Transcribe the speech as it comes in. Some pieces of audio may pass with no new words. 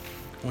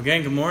Well,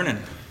 gang, good morning.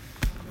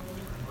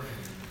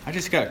 I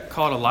just got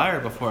called a liar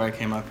before I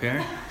came up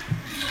here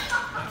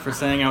for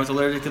saying I was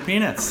allergic to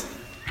peanuts.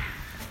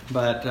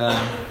 But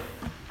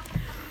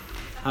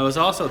I was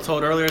also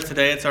told earlier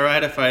today it's all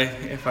right if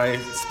I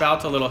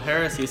spout a little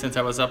heresy since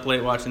I was up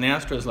late watching the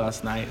Astros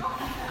last night.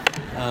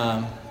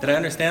 Did I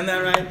understand that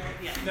right?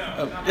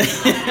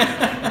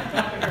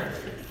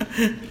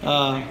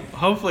 Yeah.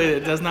 Hopefully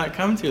it does not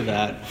come to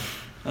that.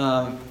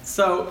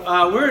 So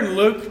we're in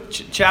Luke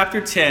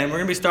chapter 10. We're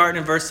going to be starting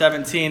in verse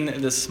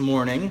 17 this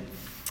morning.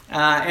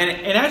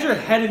 And as you're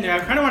heading there, I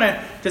kind of want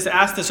to just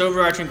ask this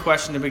overarching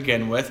question to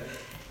begin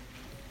with.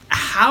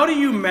 How do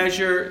you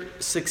measure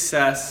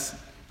success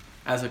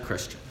as a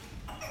Christian?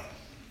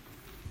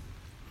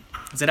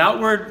 Is it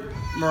outward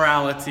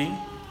morality?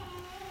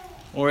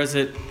 Or is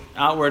it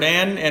outward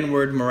and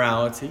inward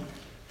morality?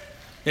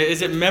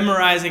 Is it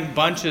memorizing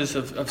bunches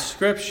of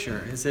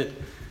Scripture? Is it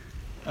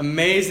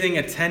amazing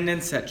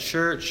attendance at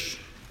church?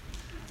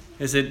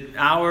 Is it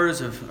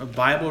hours of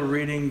Bible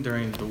reading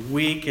during the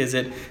week? Is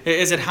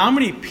it how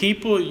many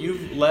people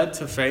you've led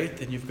to faith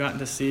and you've gotten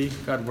to see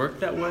God work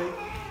that way?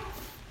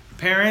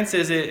 Parents,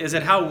 is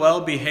it how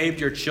well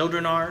behaved your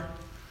children are?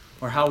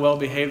 Or how well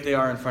behaved they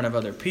are in front of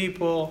other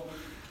people?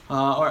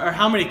 Or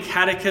how many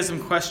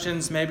catechism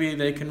questions maybe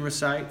they can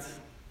recite?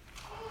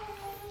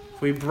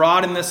 If we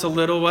broaden this a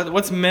little,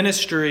 what's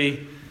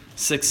ministry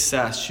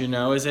success?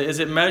 Is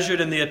it measured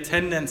in the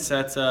attendance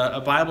at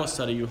a Bible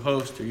study you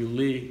host or you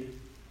lead?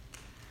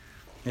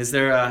 Is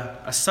there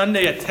a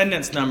Sunday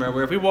attendance number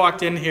where if we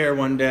walked in here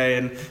one day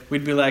and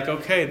we'd be like,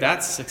 okay,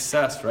 that's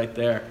success right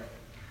there.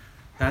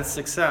 That's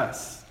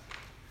success.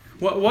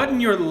 What in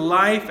your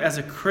life as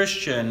a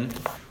Christian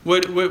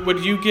would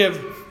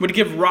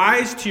give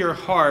rise to your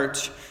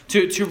heart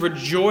to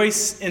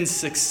rejoice in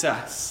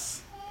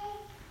success?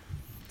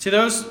 See,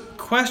 those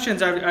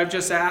questions I've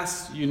just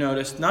asked, you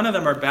notice, none of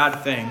them are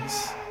bad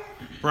things,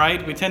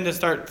 right? We tend to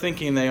start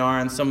thinking they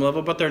are on some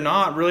level, but they're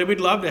not. Really, we'd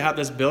love to have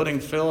this building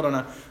filled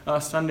on a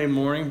Sunday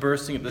morning,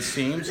 bursting at the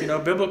seams.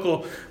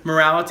 Biblical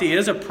morality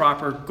is a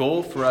proper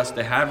goal for us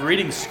to have.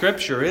 Reading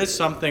Scripture is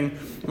something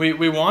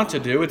we want to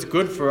do. It's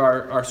good for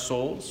our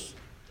souls.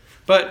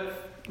 But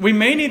we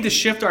may need to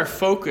shift our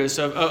focus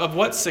of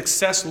what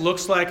success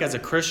looks like as a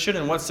Christian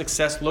and what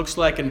success looks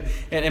like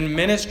in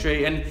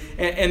ministry.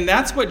 And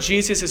that's what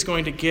Jesus is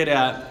going to get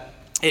at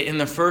in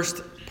the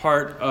first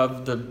part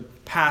of the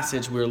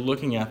passage we're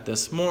looking at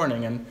this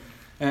morning.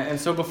 And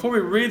so before we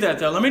read that,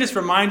 though, let me just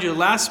remind you,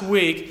 last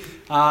week,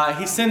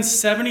 he sends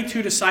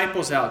 72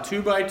 disciples out,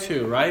 2 by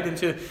 2, right,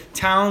 into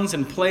towns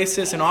and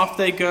places, and off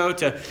they go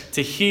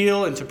to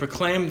heal and to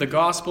proclaim the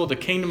gospel, the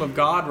kingdom of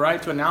God,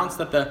 right, to announce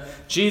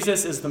that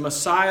Jesus is the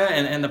Messiah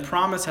and the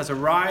promise has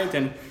arrived.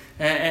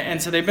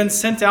 And so they've been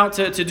sent out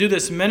to do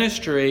this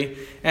ministry,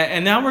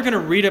 and now we're going to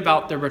read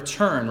about the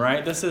return,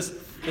 right? This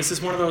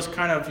is one of those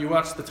kind of, you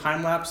watch the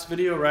time-lapse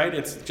video, right?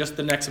 It's just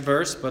the next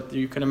verse, but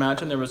you can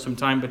imagine there was some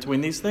time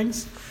between these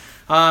things.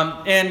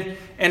 And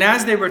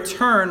as they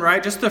return,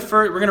 right,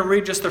 we're going to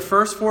read just the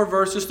first 4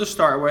 verses to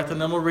start with,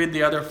 and then we'll read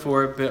the other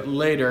 4 a bit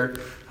later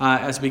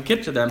as we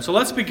get to them. So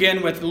let's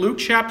begin with Luke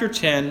chapter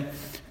 10,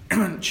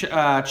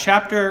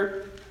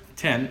 chapter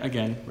 10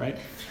 again, right?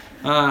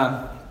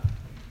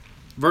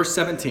 Verse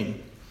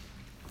 17.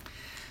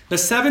 The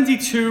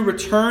 72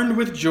 returned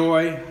with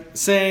joy,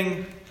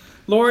 saying,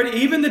 Lord,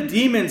 even the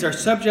demons are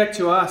subject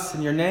to us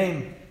in your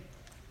name.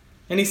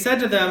 And he said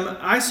to them,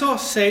 I saw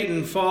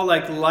Satan fall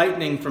like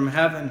lightning from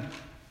heaven.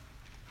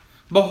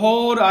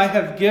 Behold, I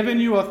have given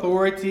you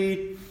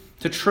authority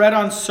to tread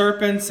on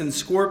serpents and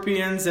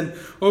scorpions and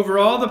over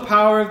all the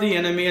power of the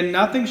enemy, and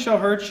nothing shall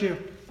hurt you.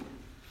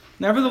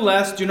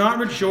 Nevertheless, do not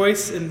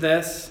rejoice in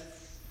this,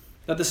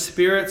 that the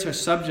spirits are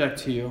subject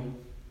to you,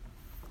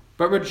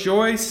 but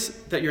rejoice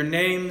that your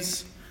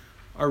names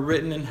are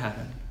written in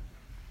heaven.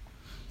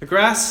 The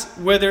grass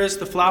withers,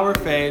 the flower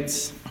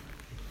fades.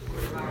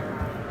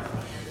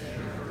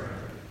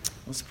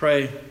 Let's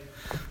pray.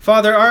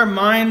 Father, our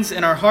minds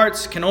and our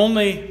hearts can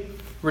only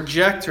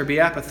reject or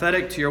be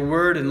apathetic to your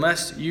word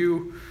unless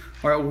you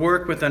are at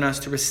work within us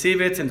to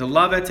receive it and to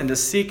love it and to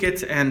seek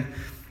it and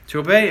to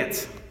obey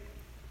it.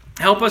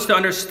 Help us to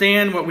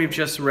understand what we've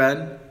just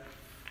read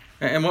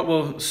and what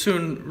we'll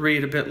soon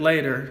read a bit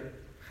later.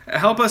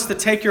 Help us to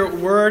take your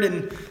word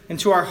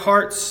into our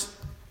hearts,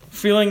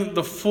 feeling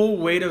the full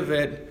weight of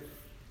it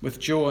with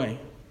joy.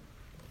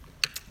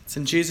 It's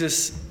in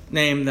Jesus'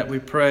 name that we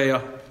pray.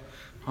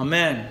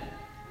 Amen.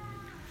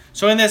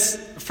 So in this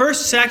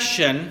first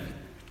section,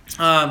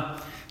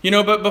 but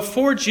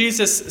before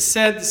Jesus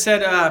said,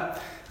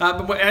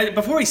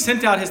 before he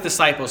sent out his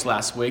disciples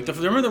last week,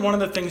 remember that one of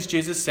the things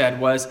Jesus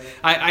said was,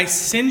 I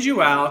send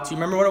you out. Do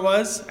you remember what it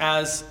was?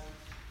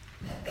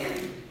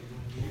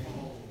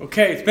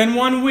 Okay, it's been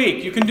 1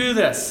 week. You can do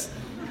this.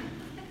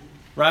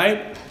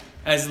 Right?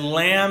 As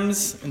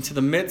lambs into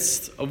the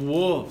midst of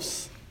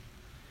wolves.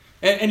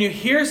 And you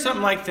hear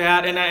something like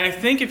that, and I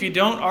think if you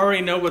don't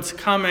already know what's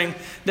coming,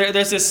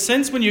 there's this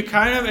sense when you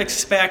kind of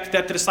expect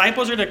that the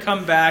disciples are to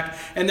come back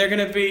and they're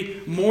going to be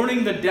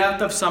mourning the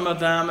death of some of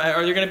them,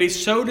 or they're going to be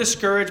so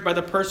discouraged by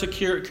the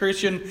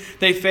persecution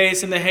they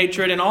face and the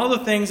hatred and all the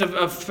things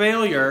of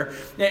failure.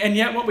 And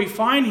yet what we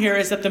find here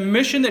is that the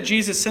mission that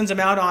Jesus sends them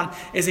out on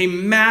is a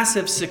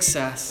massive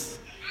success.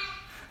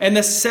 And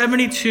the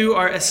 72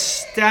 are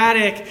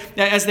ecstatic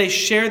as they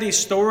share these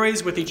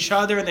stories with each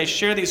other and they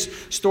share these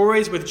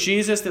stories with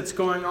Jesus that's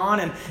going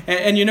on.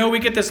 And you know, we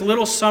get this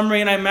little summary,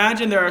 and I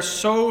imagine there are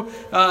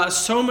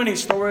so many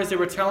stories they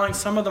were telling,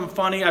 some of them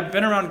funny. I've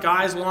been around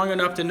guys long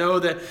enough to know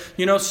that,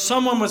 you know,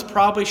 someone was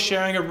probably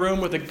sharing a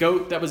room with a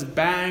goat that was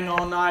baying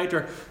all night,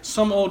 or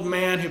some old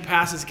man who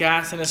passes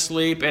gas in his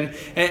sleep. And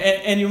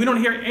we don't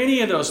hear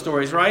any of those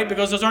stories, right?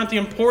 Because those aren't the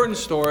important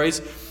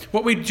stories.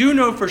 What we do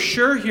know for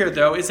sure here,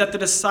 though, is that the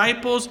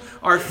disciples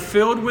are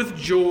filled with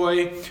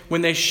joy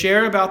when they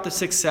share about the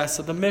success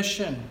of the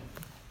mission.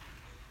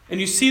 And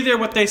you see there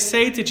what they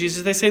say to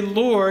Jesus. They say,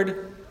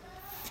 "Lord,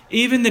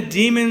 even the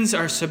demons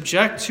are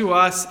subject to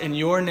us in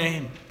your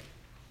name."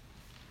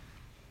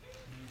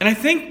 And I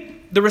think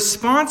the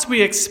response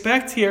we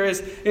expect here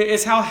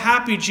is how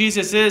happy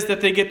Jesus is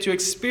that they get to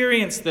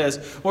experience this.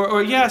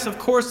 Or yes, of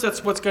course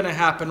that's what's going to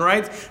happen,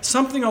 right?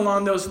 Something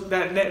along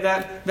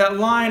that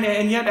line.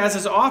 And yet, as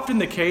is often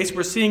the case,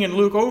 we're seeing in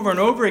Luke over and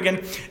over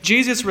again,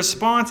 Jesus'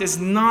 response is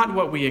not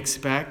what we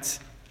expect.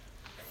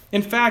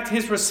 In fact,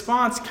 his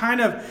response kind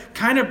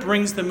of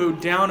brings the mood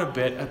down a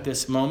bit at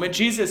this moment.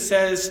 Jesus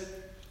says,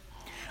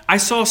 "I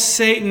saw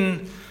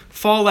Satan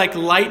fall like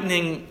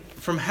lightning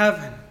from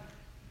heaven."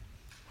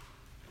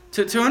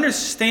 To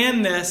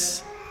understand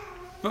this,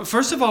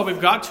 first of all,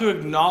 we've got to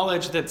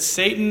acknowledge that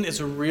Satan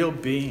is a real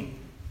being.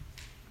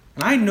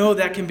 And I know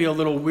that can be a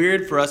little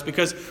weird for us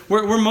because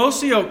we're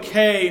mostly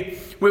okay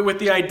with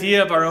the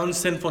idea of our own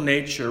sinful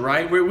nature,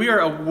 right? We are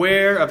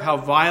aware of how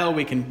vile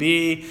we can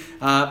be.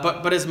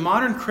 But as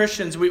modern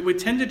Christians, we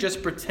tend to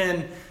just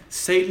pretend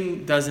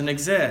Satan doesn't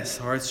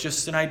exist, or it's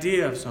just an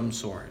idea of some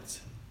sort.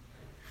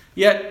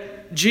 Yet,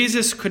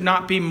 Jesus could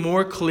not be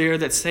more clear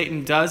that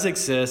Satan does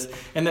exist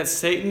and that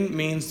Satan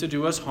means to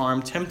do us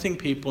harm, tempting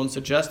people in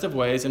suggestive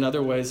ways and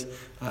other ways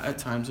at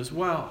times as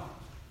well.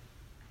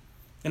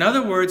 In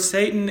other words,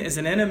 Satan is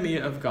an enemy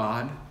of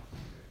God,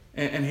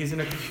 and he's an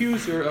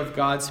accuser of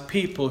God's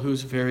people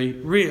who's very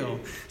real.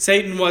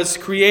 Satan was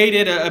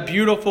created a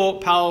beautiful,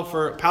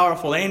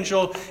 powerful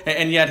angel,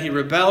 and yet he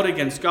rebelled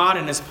against God,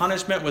 and his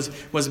punishment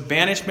was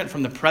banishment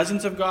from the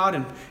presence of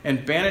God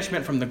and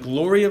banishment from the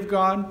glory of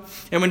God.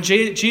 And when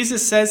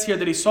Jesus says here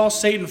that he saw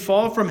Satan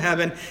fall from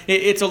heaven,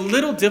 it's a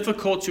little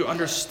difficult to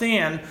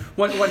understand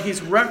what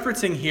he's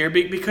referencing here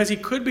because he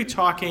could be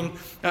talking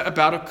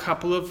about a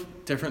couple of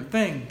different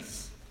things.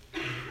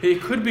 He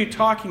could be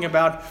talking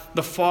about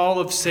the fall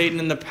of Satan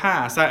in the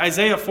past.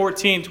 Isaiah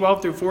 14,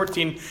 12 through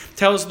 14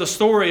 tells the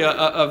story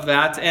of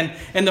that.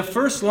 And the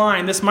first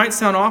line, this might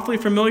sound awfully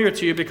familiar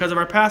to you because of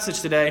our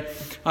passage today.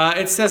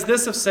 It says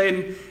this of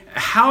Satan,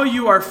 "How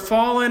you are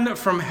fallen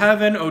from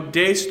heaven, O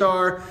day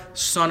star,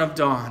 son of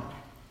dawn."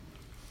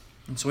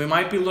 And so we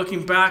might be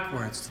looking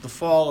backwards to the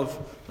fall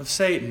of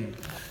Satan.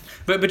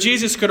 But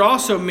Jesus could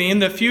also mean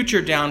the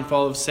future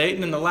downfall of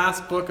Satan. In the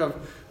last book of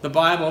the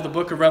Bible, the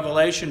book of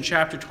Revelation,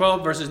 chapter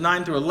 12, verses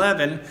 9 through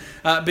 11,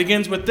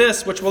 begins with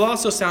this, which will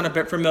also sound a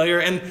bit familiar.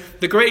 "And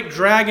the great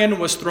dragon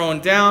was thrown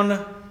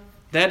down,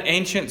 that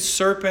ancient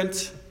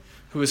serpent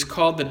who is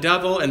called the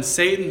devil and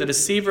Satan, the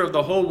deceiver of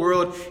the whole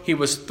world. He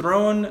was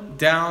thrown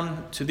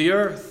down to the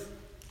earth."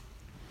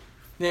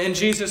 And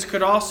Jesus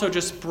could also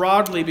just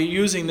broadly be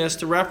using this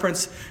to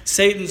reference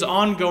Satan's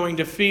ongoing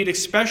defeat,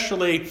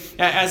 especially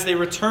as they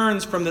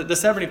returns from the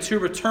 72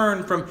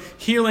 return from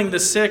healing the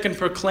sick and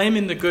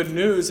proclaiming the good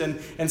news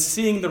and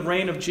seeing the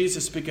reign of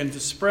Jesus begin to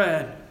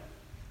spread.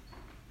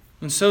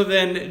 And so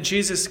then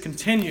Jesus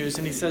continues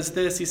and he says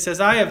this, he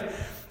says, I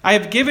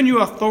have given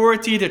you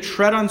authority to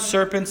tread on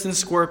serpents and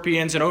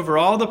scorpions and over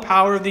all the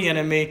power of the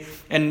enemy,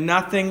 and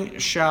nothing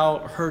shall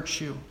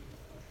hurt you.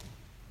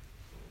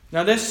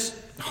 Now this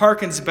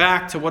harkens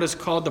back to what is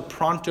called the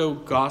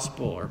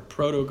Pronto-Gospel or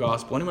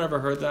Proto-Gospel. Anyone ever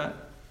heard that?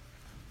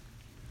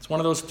 It's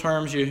one of those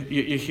terms you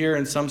hear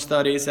in some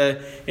studies.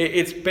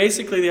 It's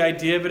basically, the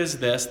idea of it is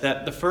this,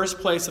 that the first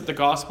place that the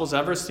Gospel's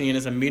ever seen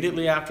is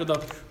immediately after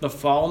the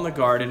fall in the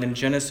garden in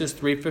Genesis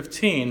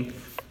 3:15.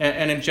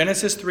 And in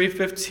Genesis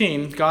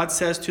 3:15, God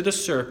says to the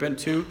serpent,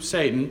 to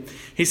Satan,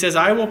 he says,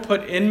 "I will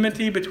put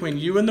enmity between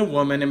you and the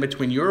woman, and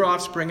between your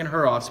offspring and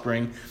her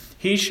offspring.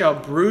 He shall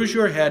bruise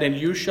your head, and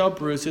you shall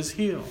bruise his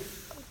heel."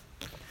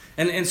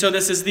 And so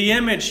this is the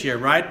image here,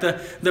 right?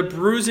 The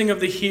bruising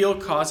of the heel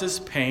causes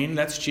pain.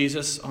 That's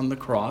Jesus on the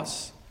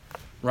cross,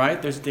 right?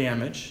 There's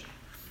damage.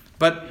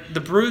 But the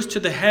bruise to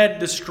the head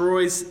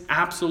destroys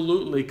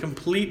absolutely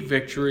complete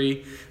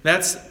victory.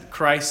 That's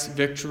Christ's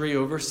victory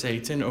over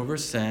Satan, over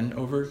sin,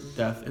 over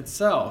death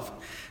itself.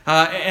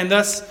 And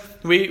thus,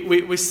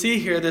 we see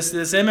here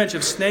this image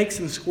of snakes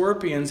and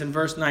scorpions in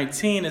verse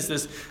 19 is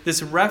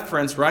this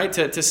reference, right,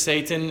 to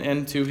Satan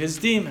and to his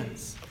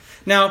demons.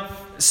 Now,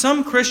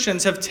 some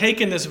Christians have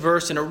taken this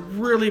verse in a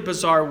really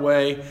bizarre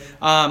way.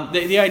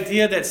 The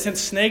idea that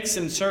since snakes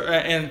and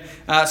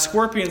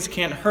scorpions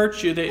can't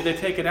hurt you, they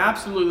take it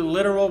absolutely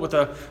literal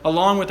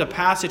along with a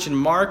passage in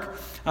Mark,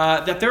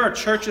 that there are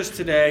churches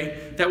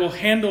today that will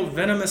handle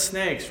venomous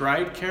snakes,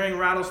 right? Carrying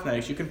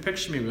rattlesnakes. You can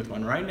picture me with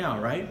one right now,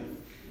 right?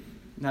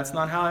 That's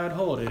not how I would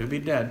hold it. It would be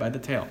dead by the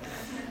tail.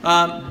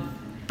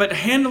 But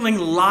handling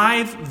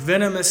live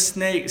venomous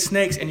snakes,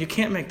 and you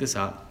can't make this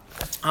up.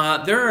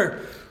 There are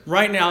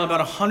right now about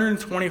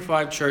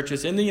 125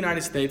 churches in the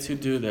United States who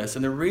do this,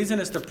 and the reason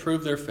is to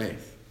prove their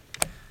faith,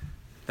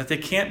 that they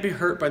can't be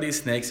hurt by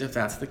these snakes if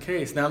that's the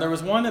case. Now, there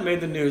was one that made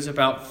the news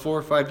about 4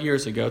 or 5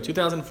 years ago,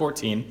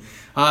 2014.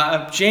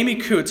 Jamie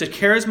Coots, a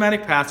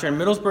charismatic pastor in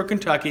Middlesbrough,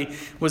 Kentucky,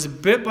 was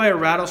bit by a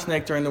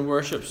rattlesnake during the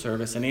worship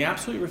service, and he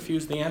absolutely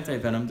refused the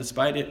antivenom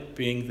despite it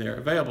being there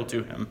available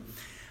to him.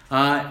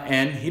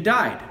 And he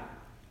died.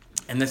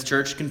 And this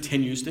church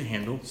continues to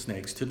handle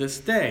snakes to this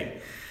day.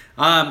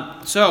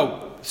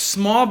 So,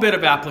 small bit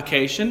of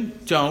application,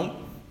 don't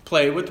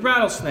play with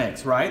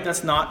rattlesnakes, right?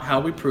 That's not how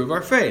we prove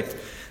our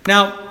faith.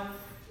 Now,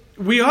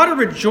 we ought to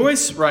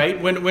rejoice,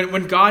 right,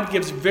 when God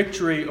gives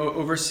victory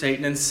over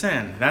Satan and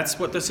sin. That's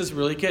what this is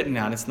really getting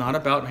at. It's not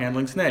about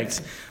handling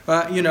snakes. We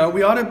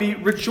ought to be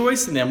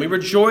rejoicing them. We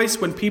rejoice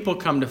when people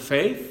come to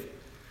faith.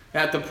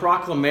 At the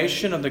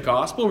proclamation of the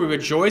gospel, we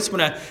rejoice when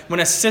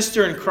a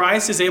sister in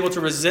Christ is able to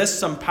resist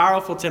some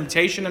powerful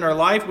temptation in her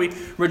life. We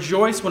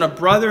rejoice when a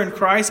brother in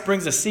Christ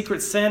brings a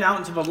secret sin out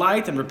into the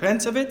light and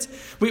repents of it.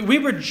 We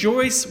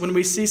rejoice when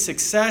we see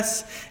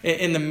success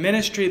in the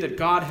ministry that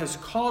God has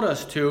called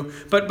us to.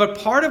 But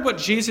part of what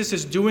Jesus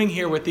is doing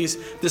here with these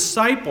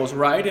disciples,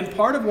 right, and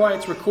part of why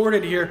it's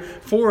recorded here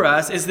for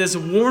us is this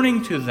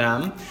warning to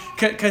them,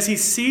 because he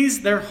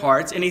sees their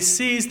hearts and he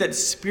sees that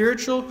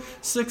spiritual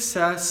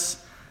success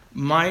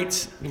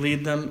might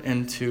lead them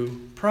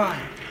into pride.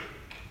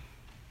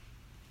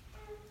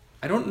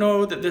 I don't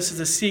know that this is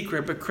a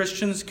secret, but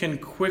Christians can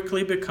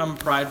quickly become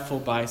prideful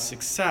by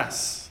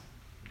success.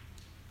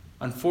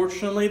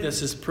 Unfortunately,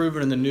 this is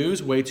proven in the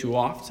news way too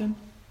often.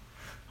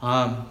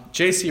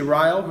 J.C.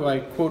 Ryle, who I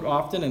quote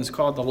often and is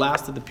called the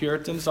last of the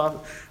Puritans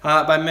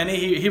by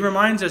many, he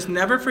reminds us,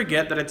 never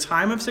forget that a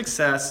time of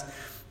success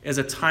is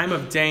a time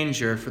of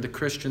danger for the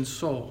Christian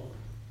soul.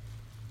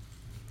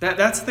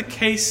 That's the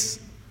case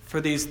for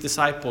these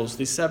disciples,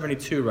 these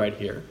 72 right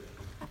here.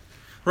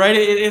 Right?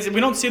 We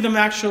don't see them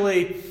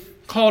actually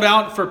called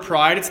out for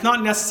pride. It's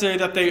not necessary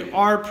that they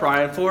are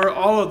prideful, or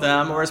all of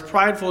them, or as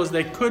prideful as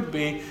they could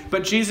be,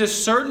 but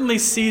Jesus certainly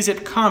sees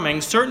it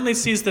coming, certainly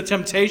sees the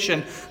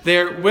temptation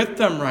there with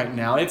them right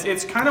now.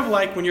 It's kind of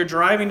like when you're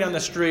driving down the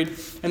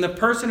street and the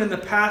person in the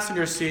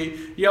passenger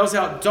seat yells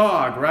out,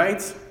 "Dog,"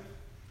 right?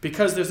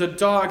 Because there's a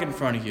dog in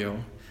front of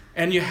you,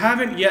 and you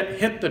haven't yet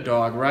hit the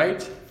dog,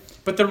 right?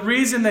 But the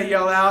reason they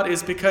yell out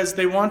is because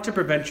they want to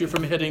prevent you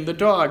from hitting the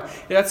dog.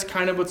 That's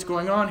kind of what's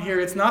going on here.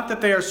 It's not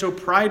that they are so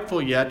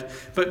prideful yet,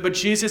 but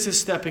Jesus is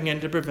stepping in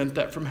to prevent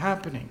that from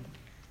happening.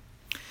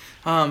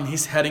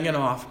 He's heading it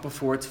off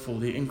before it's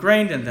fully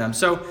ingrained in them.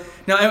 So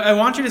now I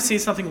want you to see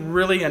something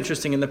really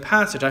interesting in the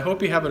passage. I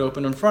hope you have it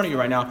open in front of you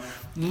right now.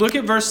 Look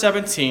at verse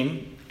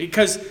 17,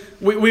 because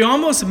we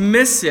almost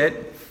miss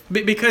it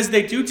because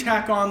they do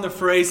tack on the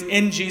phrase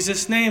 "in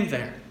Jesus' name"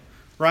 there.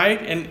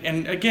 Right?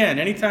 And again,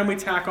 anytime we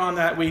tack on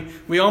that,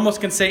 we almost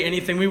can say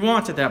anything we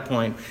want at that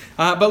point.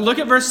 But look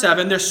at verse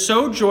 7. They're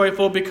so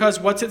joyful because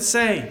what's it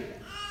say?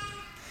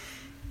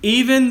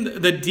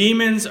 Even the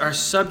demons are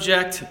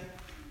subject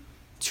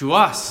to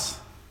us.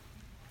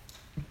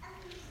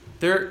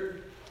 They're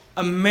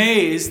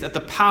amazed at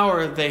the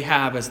power they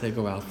have as they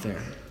go out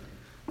there.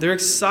 They're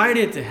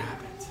excited to have it.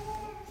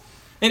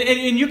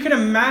 And you can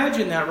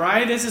imagine that,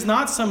 right? This is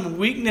not some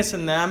weakness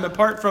in them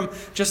apart from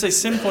just a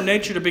sinful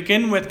nature to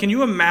begin with. Can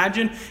you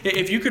imagine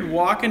if you could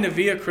walk into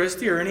Via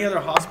Christi or any other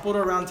hospital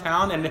around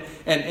town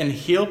and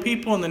heal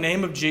people in the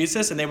name of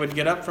Jesus and they would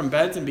get up from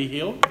beds and be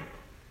healed?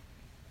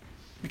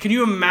 Can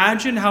you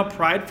imagine how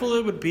prideful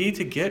it would be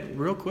to get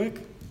real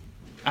quick?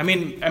 I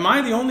mean, am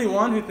I the only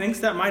one who thinks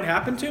that might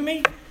happen to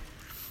me?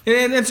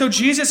 And so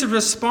Jesus'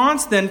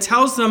 response then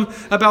tells them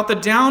about the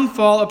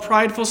downfall of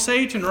prideful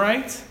Satan,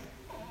 right?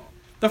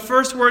 The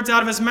first words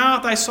out of his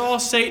mouth, "I saw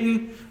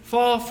Satan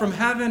fall from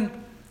heaven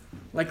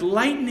like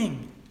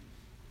lightning."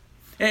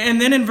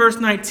 And then in verse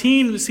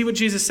 19, see what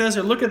Jesus says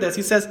here. Look at this.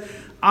 He says,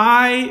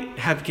 "I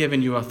have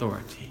given you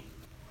authority."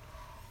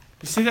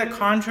 You see that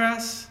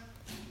contrast?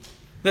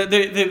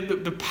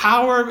 The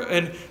power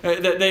and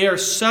that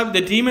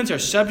the demons are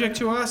subject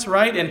to us,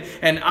 right?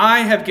 And I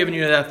have given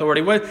you that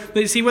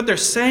authority. See what they're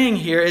saying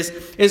here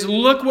is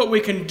look what we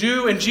can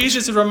do. And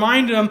Jesus is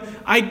reminding them,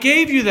 I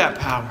gave you that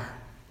power.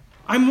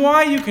 I'm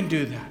why you can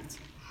do that.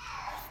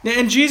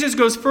 And Jesus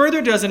goes further,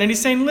 doesn't? And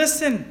he's saying,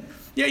 listen,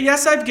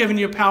 yes, I've given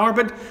you power,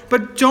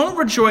 but don't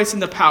rejoice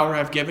in the power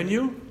I've given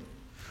you.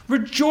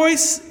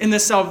 Rejoice in the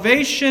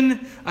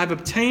salvation I've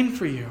obtained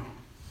for you.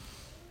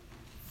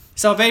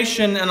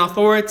 Salvation and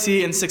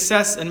authority and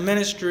success and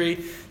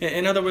ministry,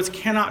 in other words,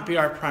 cannot be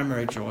our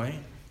primary joy.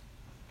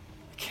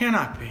 It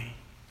cannot be.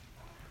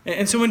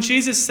 And so when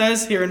Jesus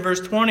says here in verse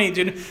 20,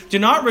 do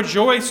not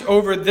rejoice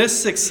over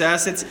this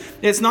success,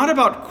 it's not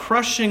about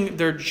crushing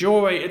their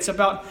joy. It's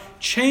about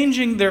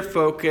changing their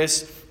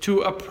focus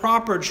to a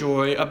proper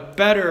joy, a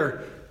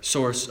better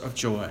source of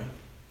joy.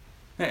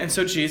 And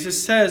so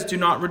Jesus says, do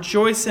not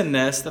rejoice in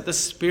this, that the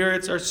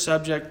spirits are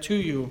subject to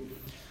you,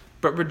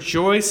 but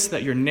rejoice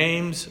that your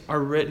names are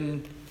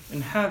written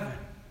in heaven.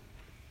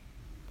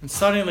 And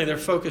suddenly their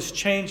focus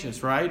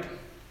changes, right?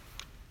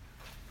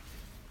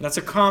 That's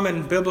a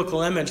common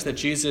biblical image that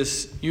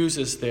Jesus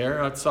uses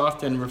there. It's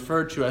often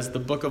referred to as the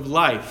book of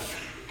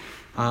life.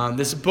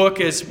 This book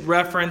is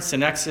referenced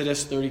in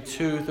Exodus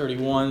 32,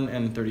 31,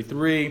 and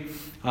 33,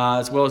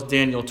 as well as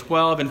Daniel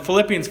 12. In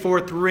Philippians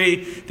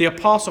 4:3, the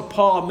Apostle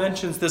Paul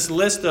mentions this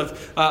list of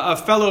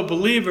fellow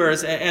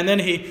believers, and then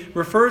he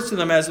refers to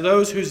them as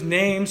those whose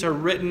names are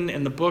written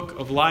in the book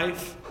of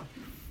life.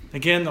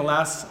 Again, the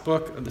last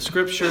book of the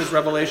Scriptures,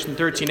 Revelation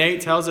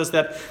 13:8, tells us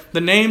that the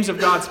names of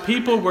God's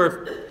people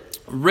were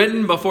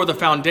written before the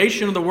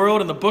foundation of the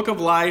world in the book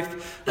of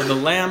life of the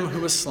Lamb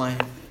who was slain.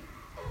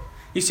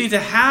 You see, to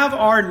have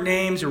our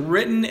names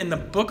written in the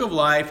book of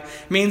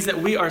life means that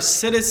we are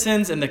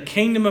citizens in the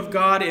kingdom of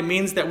God. It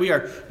means that we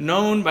are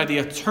known by the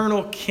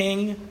eternal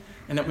King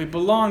and that we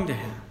belong to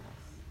Him.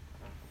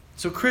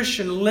 So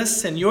Christian,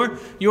 listen,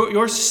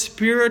 your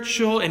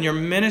spiritual and your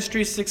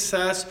ministry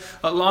success,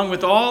 along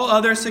with all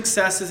other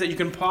successes that you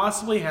can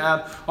possibly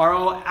have, are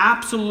all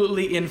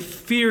absolutely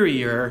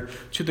inferior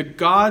to the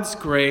God's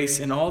grace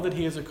and all that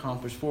He has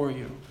accomplished for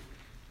you.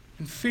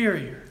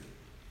 Inferior.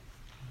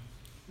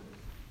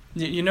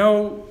 You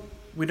know,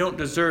 we don't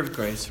deserve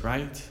grace,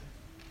 right?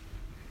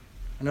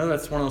 I know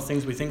that's one of those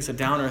things we think is a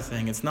downer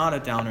thing. It's not a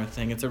downer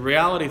thing. It's a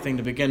reality thing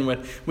to begin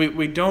with.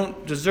 We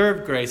don't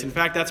deserve grace. In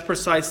fact, that's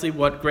precisely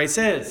what grace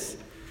is.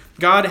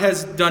 God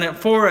has done it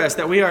for us,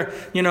 that we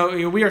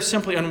are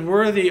simply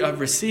unworthy of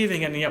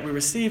receiving it, and yet we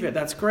receive it.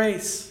 That's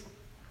grace.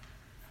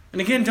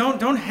 And again,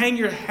 don't hang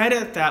your head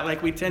at that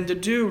like we tend to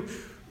do.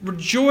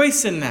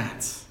 Rejoice in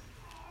that.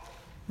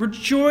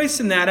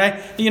 Rejoice in that.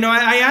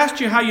 I asked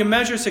you how you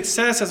measure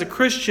success as a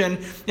Christian,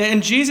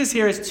 and Jesus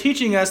here is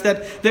teaching us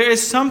that there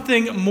is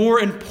something more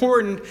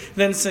important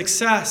than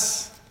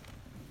success.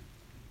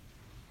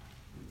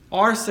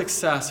 Our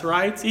success,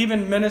 right?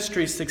 Even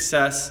ministry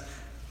success,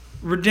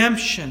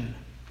 redemption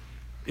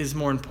is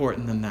more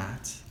important than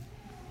that.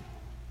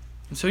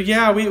 And so,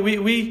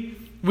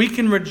 we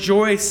can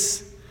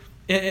rejoice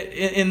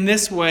in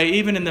this way,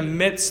 even in the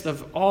midst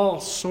of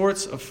all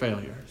sorts of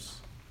failures.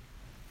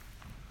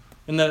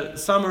 In the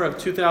summer of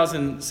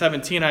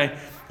 2017,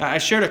 I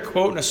shared a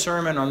quote in a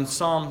sermon on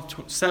Psalm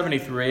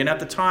 73. And at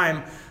the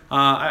time,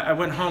 I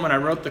went home and I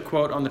wrote the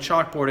quote on the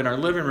chalkboard in our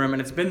living room,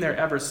 and it's been there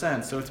ever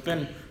since. So it's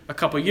been a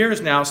couple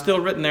years now, still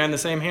written there in the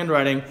same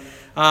handwriting.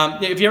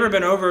 If you've ever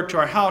been over to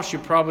our house, you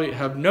probably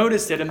have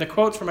noticed it. And the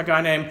quote's from a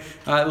guy named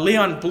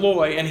Leon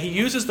Bloy, and he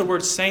uses the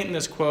word saint in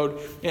this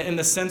quote in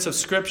the sense of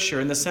Scripture,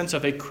 in the sense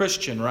of a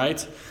Christian,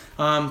 right?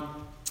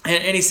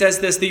 And he says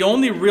this: the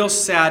only real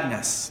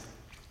sadness,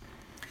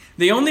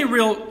 the only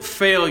real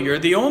failure,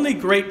 the only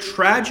great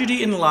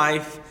tragedy in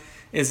life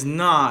is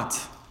not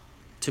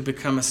to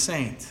become a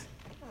saint.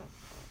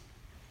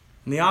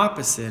 And the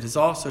opposite is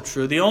also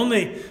true. The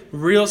only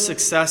real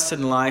success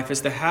in life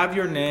is to have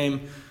your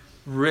name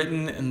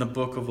written in the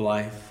book of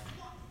life.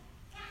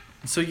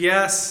 And so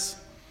yes,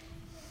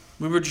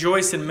 we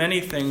rejoice in many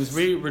things.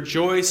 We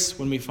rejoice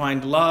when we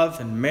find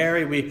love and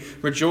marry. We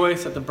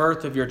rejoice at the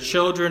birth of your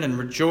children, and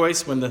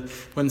rejoice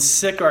when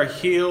sick are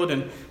healed.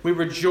 And we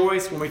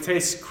rejoice when we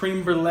taste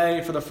creme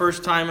brulee for the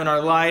first time in our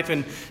life.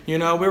 And,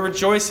 we're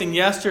rejoicing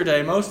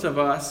yesterday, most of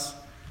us,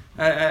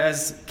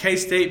 as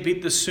K-State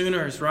beat the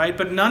Sooners, right?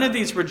 But none of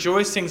these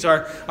rejoicings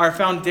are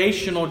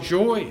foundational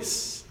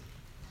joys.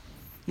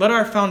 Let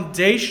our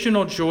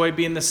foundational joy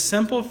be in the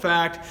simple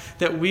fact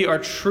that we are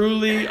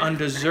truly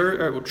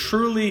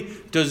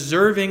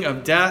deserving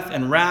of death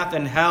and wrath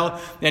and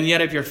hell. And yet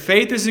if your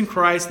faith is in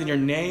Christ, then your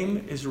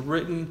name is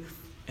written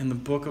in the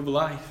book of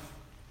life.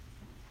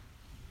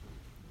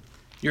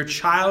 You're a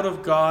child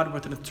of God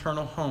with an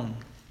eternal home.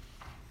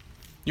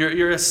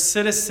 You're a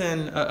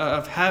citizen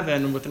of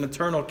heaven with an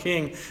eternal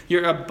King.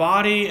 You're a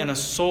body and a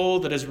soul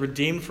that is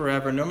redeemed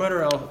forever, no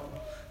matter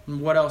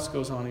what else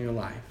goes on in your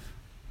life.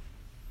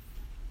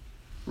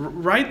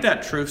 Write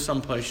that truth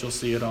someplace. You'll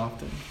see it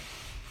often.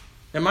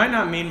 It might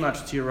not mean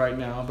much to you right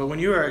now, but when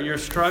you're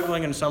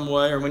struggling in some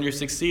way, or when you're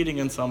succeeding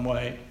in some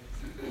way,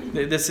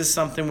 this is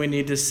something we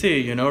need to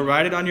see.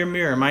 Write it on your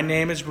mirror. My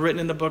name is written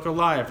in the book of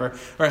life.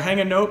 Or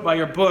hang a note by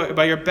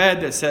your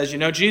bed that says,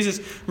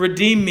 Jesus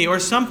redeemed me, or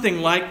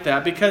something like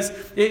that, because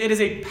it is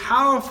a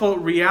powerful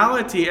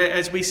reality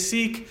as we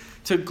seek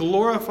to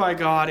glorify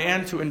God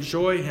and to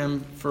enjoy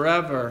Him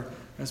forever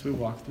as we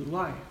walk through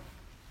life.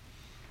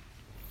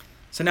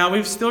 So now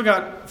we've still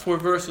got 4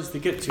 verses to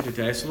get to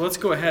today. So let's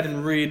go ahead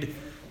and read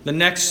the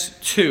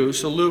next 2.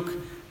 So Luke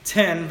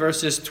 10,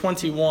 verses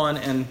 21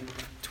 and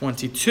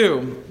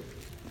 22.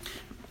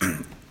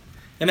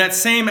 In that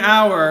same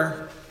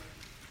hour,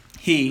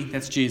 he,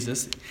 that's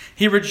Jesus,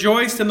 he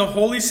rejoiced in the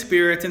Holy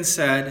Spirit and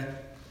said,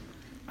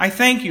 I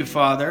thank you,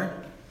 Father,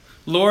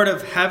 Lord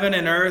of heaven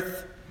and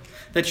earth,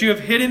 that you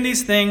have hidden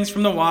these things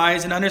from the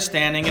wise and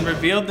understanding and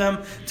revealed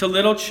them to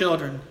little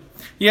children.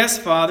 Yes,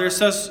 Father,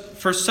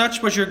 for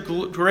such was your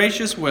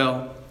gracious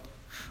will.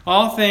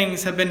 All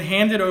things have been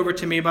handed over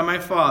to me by my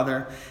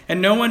Father,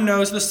 and no one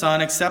knows the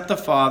Son except the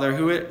Father,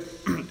 who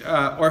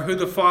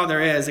the Father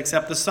is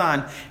except the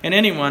Son, and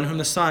anyone whom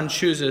the Son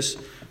chooses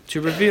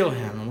to reveal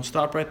him. And we'll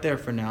stop right there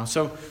for now.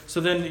 So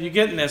then you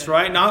get in this,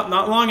 right? Not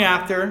long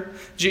after,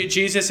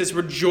 Jesus is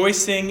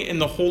rejoicing in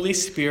the Holy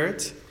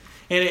Spirit.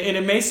 And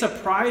it may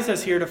surprise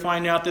us here to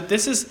find out that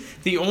this is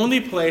the only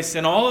place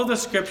in all of the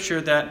Scripture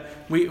that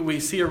we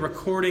see a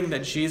recording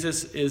that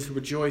Jesus is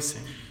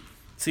rejoicing.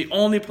 It's the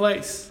only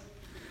place.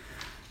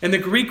 And the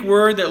Greek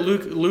word that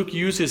Luke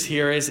uses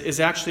here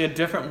is actually a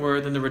different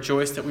word than the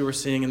rejoice that we were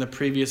seeing in the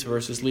previous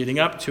verses leading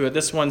up to it.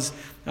 This one's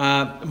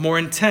more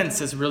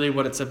intense is really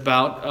what it's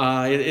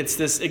about. It's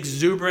this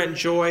exuberant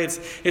joy.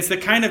 It's the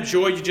kind of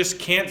joy you just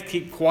can't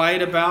keep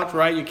quiet about,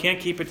 right? You can't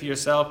keep it to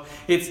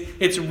yourself.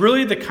 It's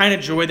really the kind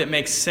of joy that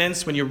makes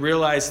sense when you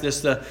realize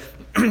that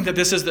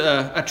this is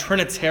a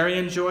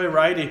Trinitarian joy,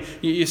 right?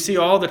 You see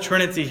all the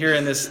Trinity here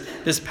in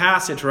this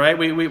passage, right?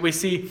 We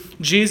see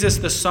Jesus,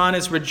 the Son,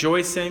 is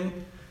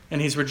rejoicing. And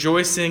he's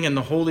rejoicing in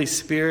the Holy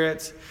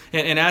Spirit.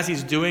 And as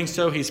he's doing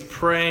so, he's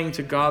praying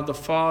to God the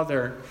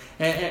Father.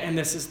 And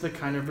this is the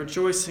kind of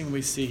rejoicing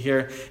we see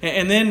here.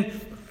 And then,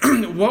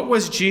 what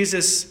was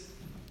Jesus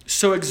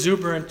so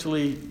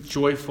exuberantly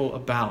joyful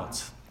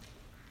about?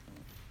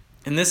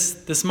 And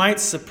this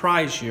might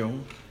surprise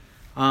you.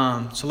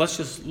 So let's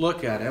just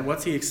look at it.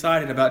 What's he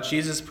excited about?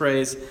 Jesus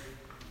prays,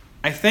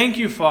 I thank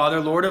you, Father,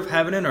 Lord of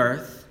heaven and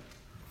earth,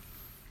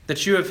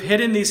 that you have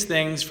hidden these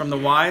things from the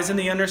wise and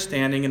the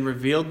understanding and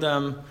revealed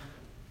them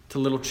to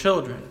little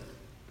children.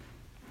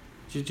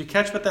 Did you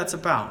catch what that's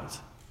about?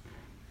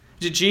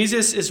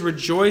 Jesus is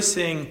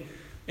rejoicing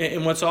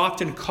in what's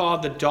often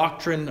called the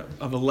doctrine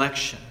of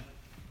election.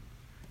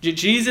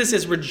 Jesus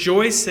is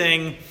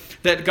rejoicing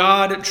that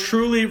God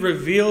truly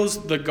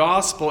reveals the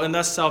gospel and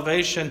thus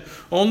salvation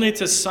only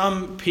to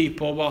some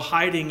people while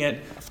hiding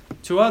it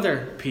to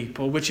other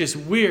people, which is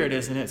weird,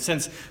 isn't it?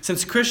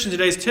 Since Christians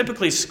today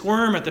typically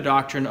squirm at the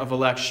doctrine of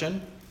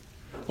election,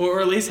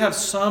 or at least have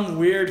some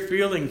weird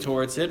feeling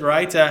towards it,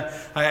 right? I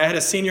had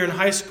a senior in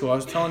high school. I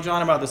was telling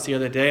John about this the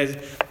other day.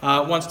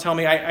 Once tell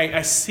me,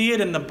 I see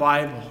it in the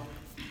Bible.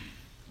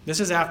 This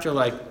is after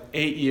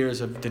 8 years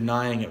of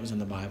denying it was in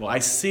the Bible. I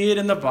see it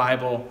in the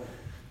Bible,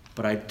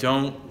 but I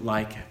don't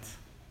like it.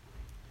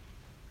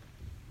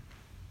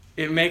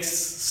 It makes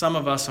some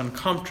of us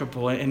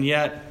uncomfortable, and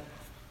yet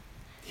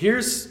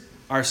here's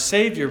our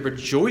Savior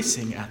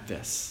rejoicing at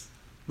this.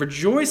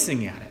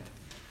 Rejoicing at it.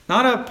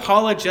 Not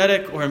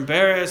apologetic or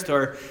embarrassed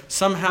or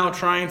somehow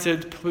trying to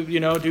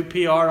do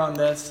PR on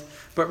this,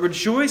 but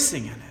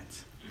rejoicing in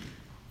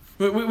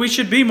it. We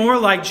should be more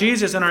like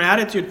Jesus in our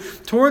attitude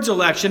towards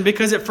election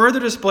because it further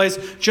displays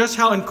just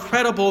how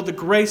incredible the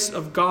grace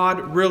of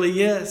God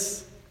really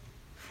is.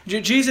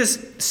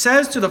 Jesus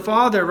says to the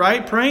Father,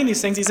 right, praying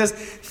these things, he says,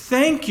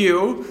 thank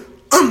you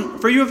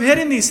for you have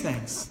hidden these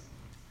things.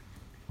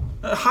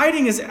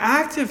 Hiding is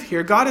active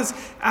here. God is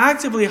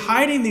actively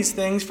hiding these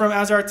things from,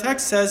 as our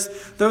text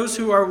says, those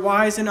who are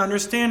wise and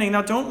understanding.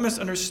 Now, don't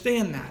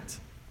misunderstand that.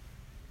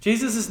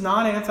 Jesus is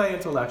not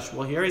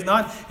anti-intellectual here. He's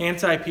not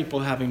anti-people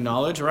having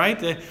knowledge,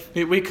 right?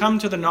 We come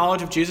to the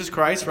knowledge of Jesus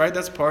Christ, right?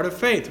 That's part of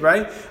faith,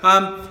 right?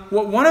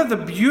 One of the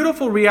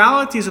beautiful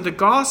realities of the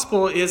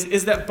gospel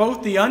is that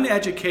both the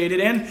uneducated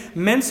and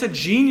Mensa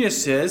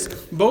geniuses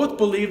both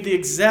believe the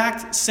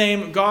exact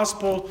same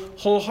gospel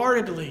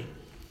wholeheartedly.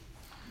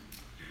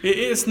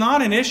 It's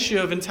not an issue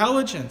of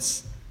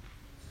intelligence.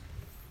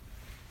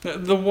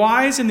 The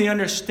wise and the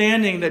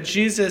understanding that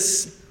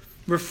Jesus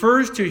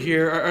refers to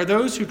here are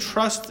those who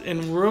trust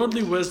in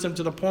worldly wisdom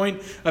to the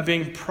point of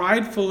being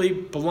pridefully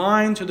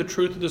blind to the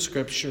truth of the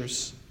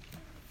Scriptures.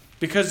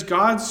 Because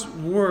God's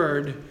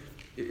Word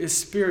is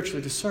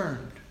spiritually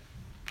discerned.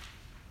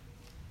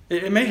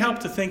 It may help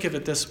to think of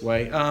it this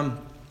way.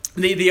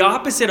 The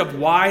opposite of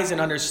wise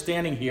and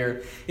understanding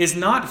here is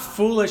not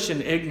foolish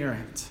and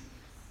ignorant,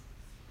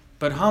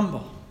 but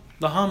humble,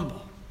 the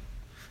humble.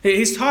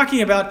 He's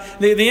talking about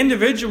the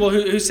individual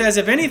who says,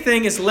 if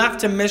anything is left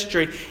to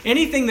mystery,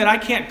 anything that I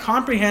can't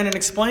comprehend and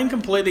explain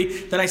completely,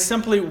 then I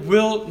simply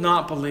will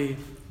not believe.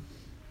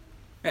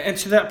 And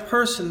to that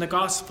person, the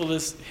gospel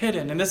is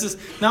hidden. And this is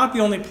not the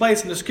only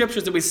place in the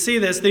Scriptures that we see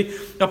this. The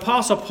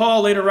Apostle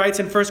Paul later writes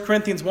in 1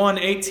 Corinthians 1,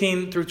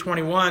 18 through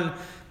 21,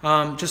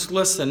 just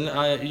listen.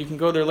 You can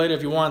go there later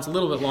if you want. It's a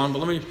little bit long, but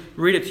let me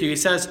read it to you. He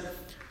says,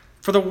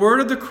 for the word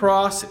of the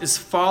cross is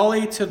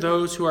folly to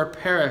those who are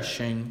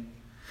perishing,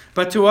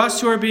 but to us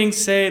who are being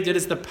saved, it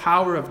is the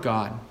power of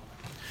God.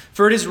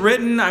 For it is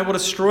written, I will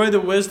destroy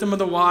the wisdom of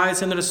the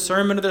wise, and the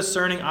discernment of the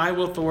discerning I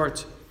will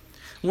thwart.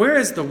 Where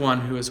is the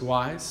one who is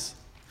wise?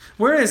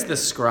 Where is the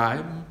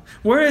scribe?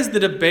 Where is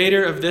the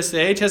debater of this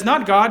age? Has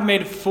not God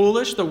made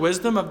foolish the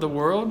wisdom of the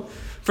world?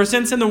 For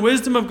since in the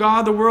wisdom of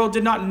God the world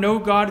did not know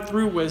God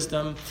through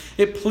wisdom,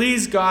 it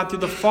pleased God through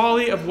the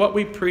folly of what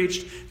we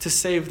preached to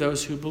save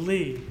those who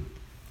believe.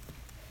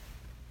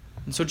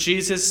 And so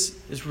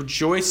Jesus is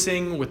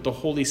rejoicing with the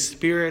Holy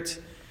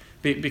Spirit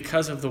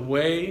because of the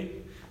way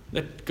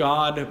that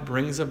God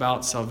brings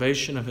about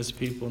salvation of his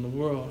people in the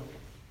world.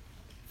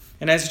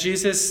 And as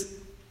Jesus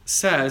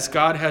says,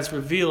 God has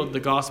revealed the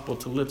gospel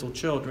to little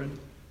children.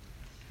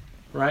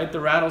 Right? The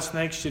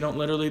rattlesnakes, you don't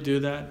literally do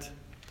that.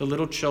 The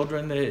little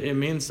children, it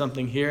means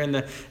something here. In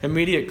the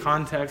immediate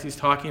context, he's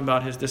talking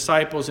about his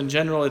disciples. In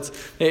general,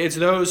 it's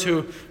those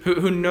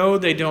who know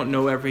they don't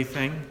know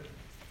everything.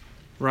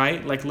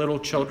 Right? Like little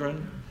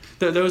children.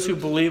 Those who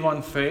believe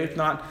on faith,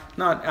 not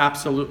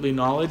absolutely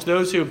knowledge.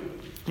 Those who,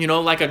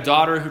 like a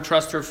daughter who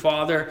trusts her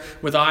father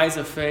with eyes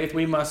of faith,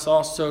 we must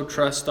also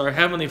trust our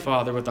Heavenly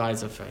Father with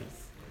eyes of faith.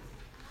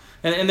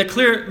 And the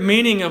clear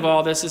meaning of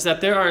all this is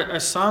that there are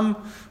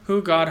some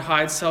who God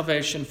hides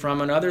salvation from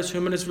and others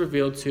whom it is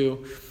revealed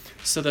to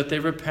so that they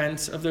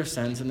repent of their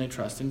sins and they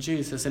trust in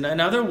Jesus. And in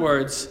other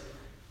words,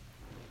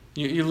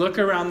 you look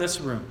around this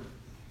room.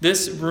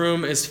 This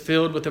room is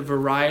filled with a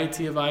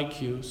variety of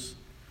IQs.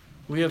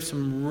 We have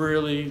some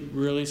really,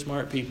 really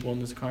smart people in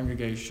this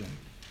congregation.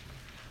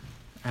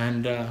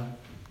 And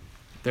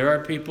there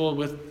are people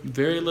with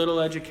very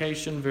little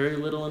education, very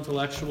little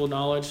intellectual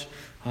knowledge.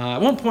 I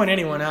won't point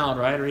anyone out,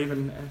 right, or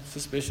even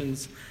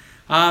suspicions.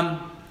 The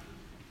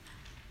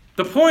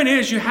point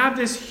is, you have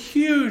this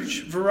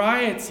huge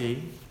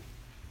variety,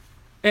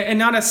 and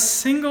not a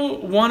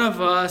single one of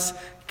us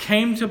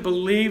came to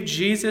believe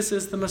Jesus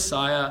is the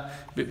Messiah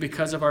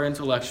because of our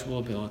intellectual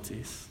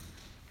abilities.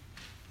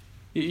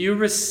 You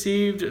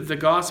received the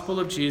gospel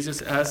of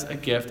Jesus as a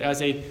gift, as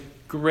a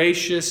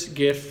gracious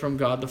gift from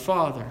God the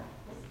Father.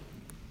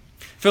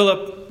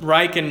 Philip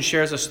Ryken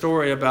shares a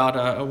story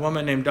about a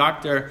woman named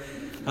Dr.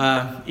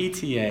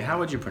 Eta. How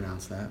would you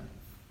pronounce that?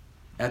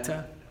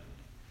 Etta?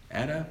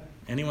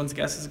 Anyone's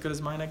guess is as good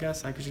as mine, I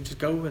guess. I could just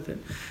go with it.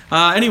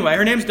 Anyway,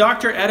 her name's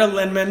Dr. Etta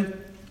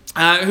Lindman,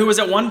 who was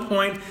at one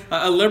point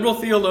a liberal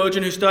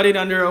theologian who studied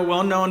under a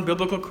well-known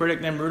biblical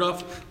critic named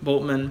Rudolf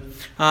Bultmann.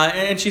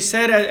 And she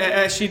said,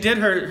 as she did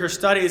her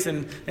studies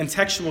in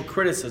textual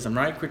criticism,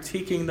 right,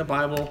 critiquing the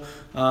Bible,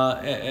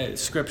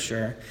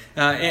 Scripture,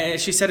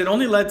 and she said it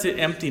only led to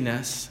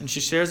emptiness. And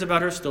she shares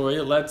about her story.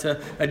 It led to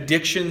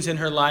addictions in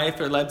her life.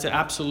 It led to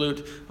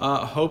absolute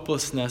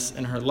hopelessness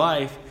in her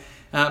life.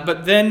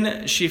 But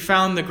then she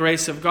found the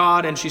grace of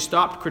God and she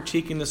stopped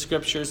critiquing the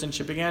Scriptures and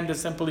she began to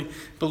simply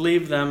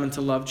believe them and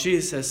to love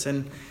Jesus.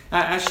 And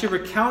as she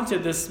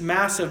recounted this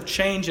massive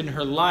change in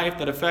her life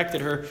that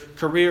affected her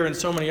career and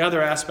so many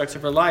other aspects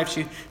of her life,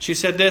 she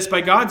said this: "By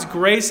God's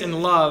grace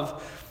and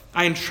love,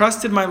 I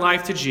entrusted my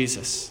life to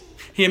Jesus.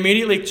 He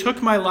immediately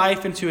took my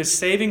life into his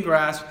saving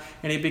grasp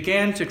and he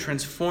began to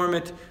transform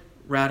it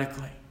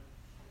radically."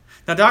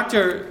 Now,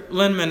 Dr.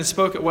 Lindman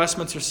spoke at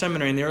Westminster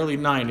Seminary in the early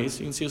 90s.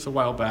 You can see this a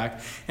while back.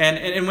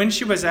 And when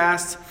she was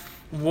asked,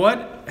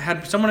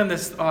 someone in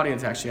this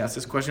audience actually asked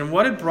this question,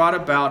 what had brought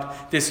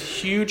about this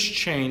huge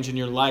change in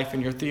your life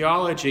and your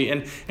theology?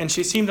 And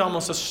she seemed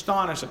almost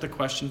astonished at the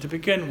question to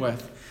begin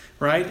with,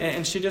 right?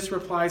 And she just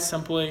replied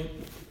simply,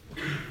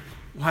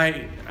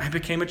 "Why, I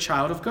became a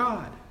child of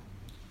God."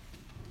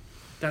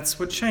 That's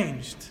what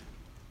changed.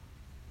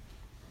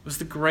 It was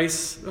the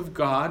grace of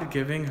God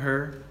giving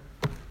her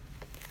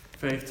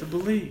faith to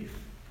believe.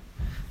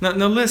 Now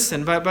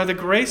listen, by the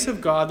grace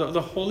of God,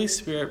 the Holy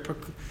Spirit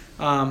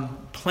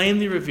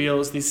plainly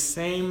reveals these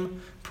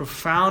same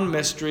profound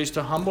mysteries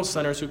to humble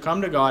sinners who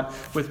come to God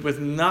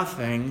with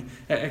nothing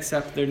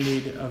except their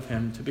need of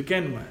him to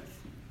begin with.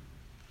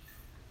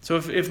 So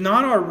if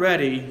not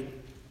already,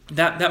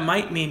 that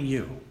might mean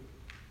you.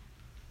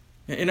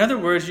 In other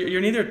words,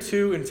 you're neither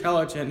too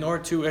intelligent nor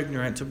too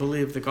ignorant to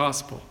believe the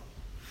gospel.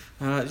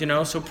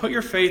 So put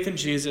your faith in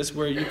Jesus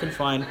where you can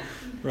find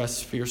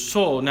rest for your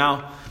soul.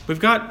 Now, we've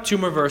got 2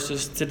 more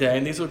verses today,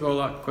 and these will go a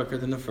lot quicker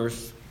than the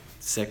first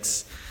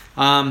 6.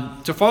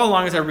 So follow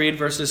along as I read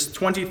verses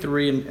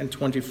 23 and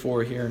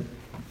 24 here.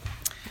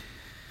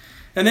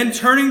 "And then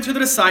turning to the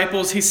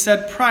disciples, he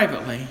said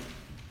privately,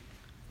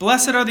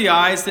 'Blessed are the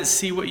eyes that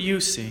see what you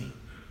see.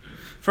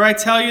 For I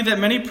tell you that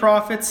many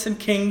prophets and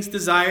kings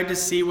desired to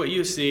see what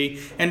you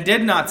see, and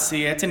did not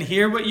see it, and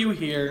hear what you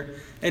hear,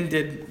 and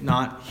did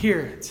not hear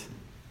it.'"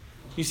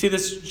 You see,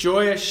 this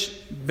joyous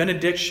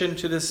benediction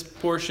to this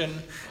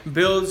portion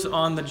builds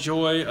on the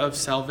joy of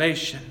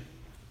salvation.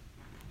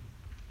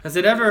 Has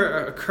it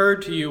ever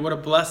occurred to you what a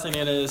blessing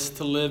it is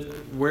to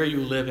live where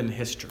you live in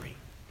history?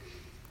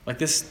 Like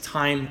this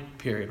time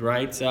period,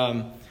 right?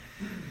 To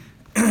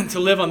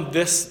live on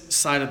this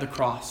side of the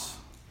cross.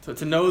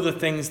 To know the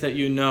things that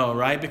you know,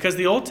 right? Because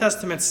the Old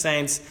Testament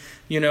saints,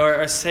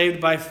 are saved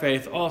by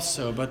faith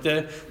also. But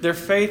their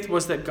faith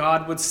was that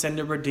God would send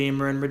a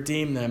Redeemer and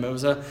redeem them. It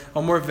was a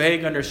more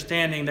vague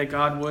understanding that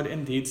God would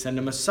indeed send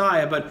a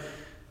Messiah. But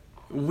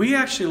we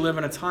actually live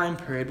in a time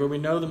period where we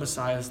know the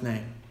Messiah's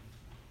name.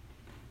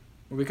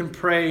 Where we can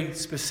pray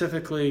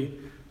specifically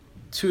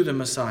to the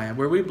Messiah.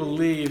 Where we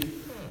believe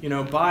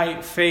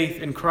by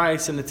faith in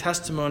Christ and the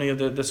testimony of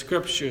the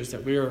Scriptures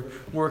that we are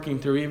working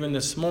through even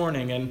this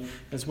morning, and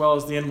as well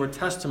as the inward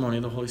testimony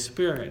of the Holy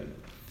Spirit.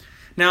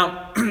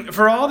 Now,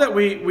 for all that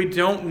we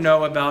don't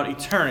know about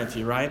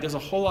eternity, right? There's a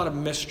whole lot of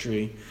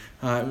mystery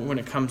when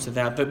it comes to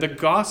that. The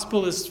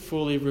gospel is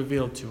fully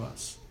revealed to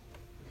us.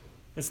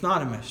 It's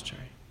not a mystery.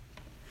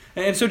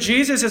 And so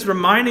Jesus is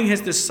reminding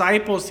his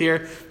disciples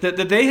here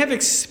that they have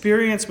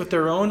experienced with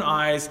their own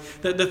eyes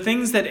that the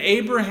things that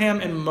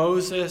Abraham and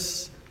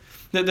Moses,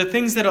 the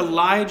things that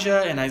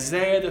Elijah and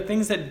Isaiah, the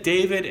things that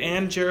David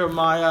and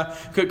Jeremiah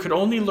could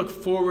only look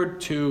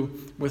forward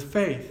to with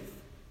faith.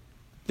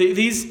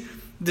 These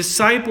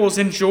disciples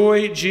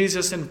enjoy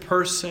Jesus in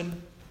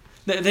person.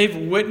 They've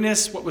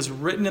witnessed what was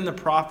written in the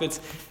prophets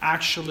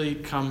actually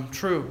come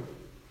true.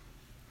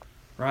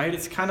 Right?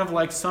 It's kind of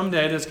like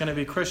someday there's going to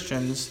be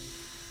Christians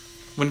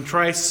when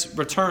Christ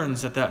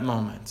returns at that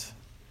moment,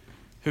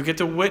 who get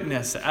to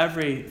witness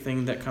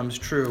everything that comes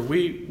true.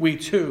 We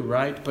too,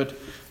 right? But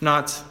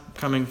not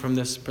coming from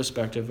this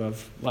perspective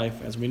of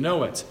life as we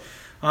know it.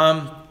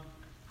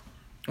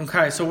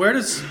 Okay, so where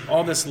does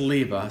all this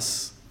leave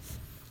us?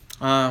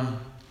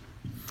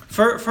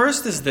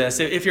 First is this: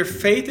 if your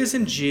faith is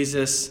in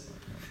Jesus,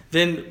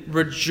 then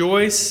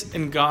rejoice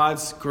in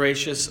God's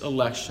gracious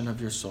election of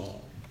your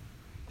soul.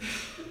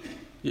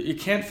 You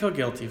can't feel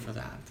guilty for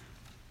that.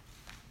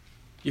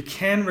 You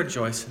can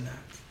rejoice in that.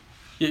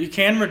 You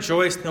can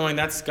rejoice knowing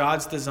that's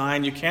God's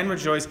design. You can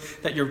rejoice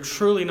that you're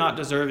truly not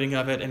deserving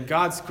of it, and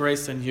God's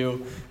grace in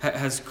you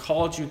has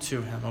called you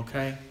to him,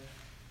 okay?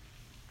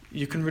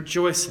 You can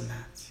rejoice in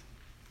that.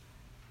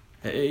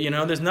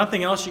 There's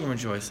nothing else you can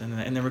rejoice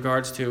in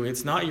regards to.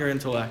 It's not your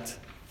intellect.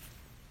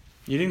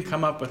 You didn't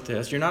come up with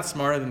this. You're not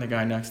smarter than the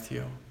guy next to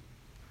you.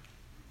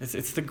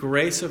 It's the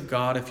grace of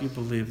God if you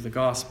believe the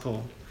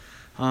gospel.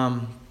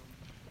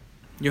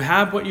 You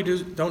have what you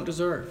don't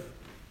deserve.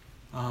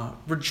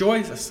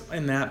 Rejoice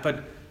in that,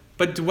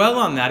 but dwell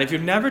on that. If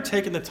you've never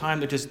taken the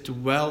time to just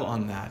dwell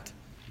on that,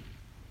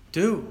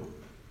 do.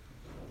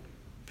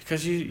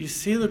 Because you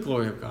see the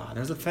glory of God.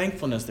 There's a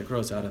thankfulness that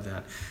grows out of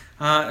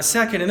that.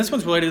 Second, and this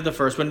one's related to the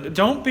first one,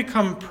 don't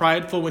become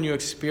prideful when you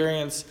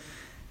experience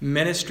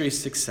ministry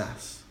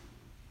success.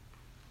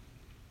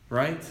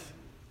 Right?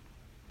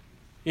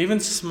 Even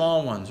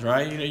small ones,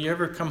 right? You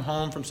ever come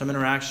home from some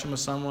interaction with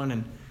someone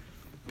and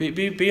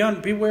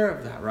beware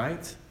of that,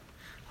 right?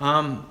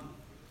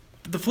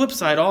 The flip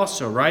side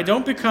also, right?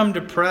 Don't become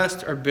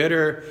depressed or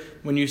bitter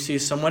when you see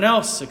someone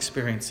else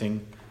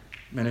experiencing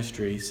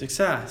ministry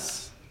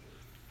success.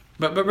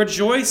 But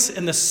rejoice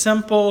in the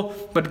simple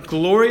but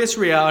glorious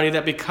reality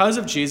that because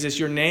of Jesus,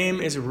 your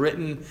name is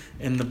written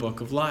in the book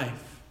of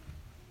life.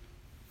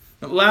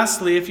 But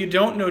lastly, if you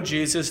don't know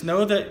Jesus,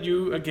 know that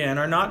you, again,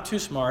 are not too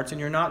smart and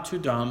you're not too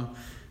dumb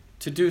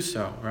to do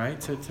so, right?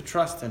 To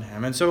trust in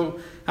him. And so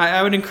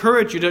I would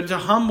encourage you to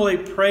humbly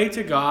pray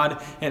to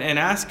God and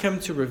ask him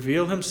to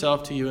reveal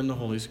himself to you in the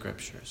Holy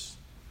Scriptures.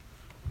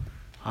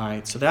 All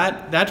right, so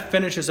that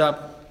finishes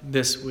up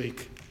this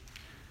week.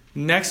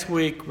 Next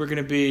week, we're going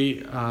to be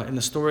in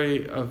the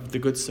story of the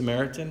Good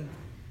Samaritan.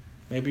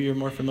 Maybe you're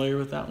more familiar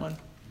with that one.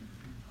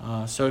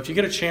 So if you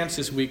get a chance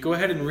this week, go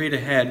ahead and read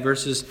ahead,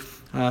 verses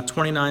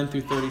 29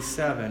 through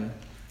 37.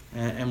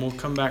 And we'll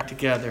come back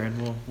together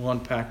and we'll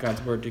unpack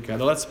God's word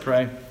together. Let's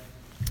pray.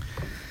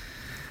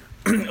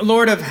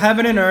 Lord of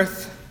heaven and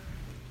earth,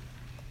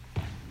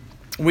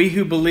 we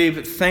who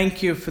believe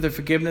thank you for the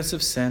forgiveness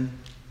of sin.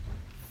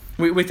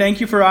 We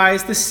thank you for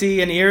eyes to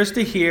see and ears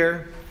to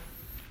hear,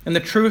 and the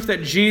truth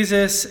that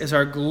Jesus is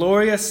our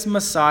glorious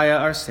Messiah,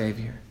 our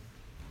Savior.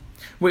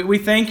 We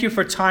thank you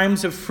for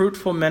times of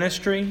fruitful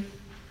ministry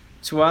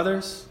to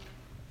others,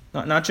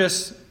 not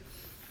just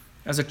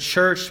as a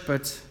church,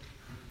 but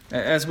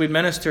as we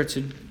minister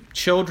to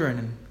children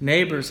and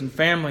neighbors and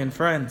family and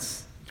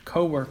friends,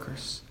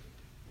 co-workers.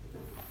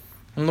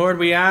 And Lord,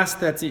 we ask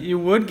that you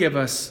would give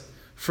us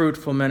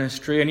fruitful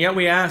ministry, and yet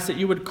we ask that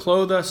you would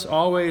clothe us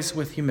always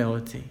with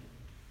humility,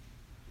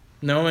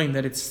 knowing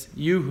that it's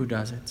you who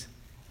does it.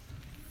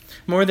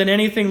 More than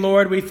anything,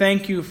 Lord, we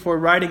thank you for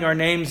writing our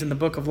names in the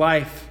book of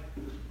life.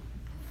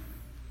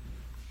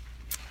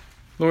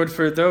 Lord,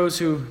 for those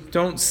who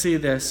don't see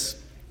this,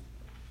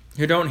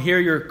 who don't hear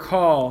your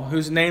call,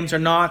 whose names are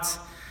not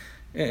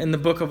in the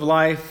book of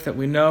life that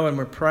we know and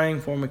we're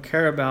praying for and we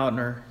care about and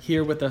are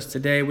here with us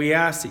today, we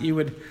ask that you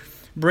would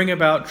bring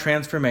about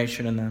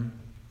transformation in them.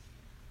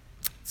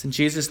 It's in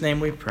Jesus'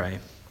 name we pray.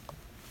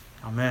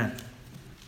 Amen.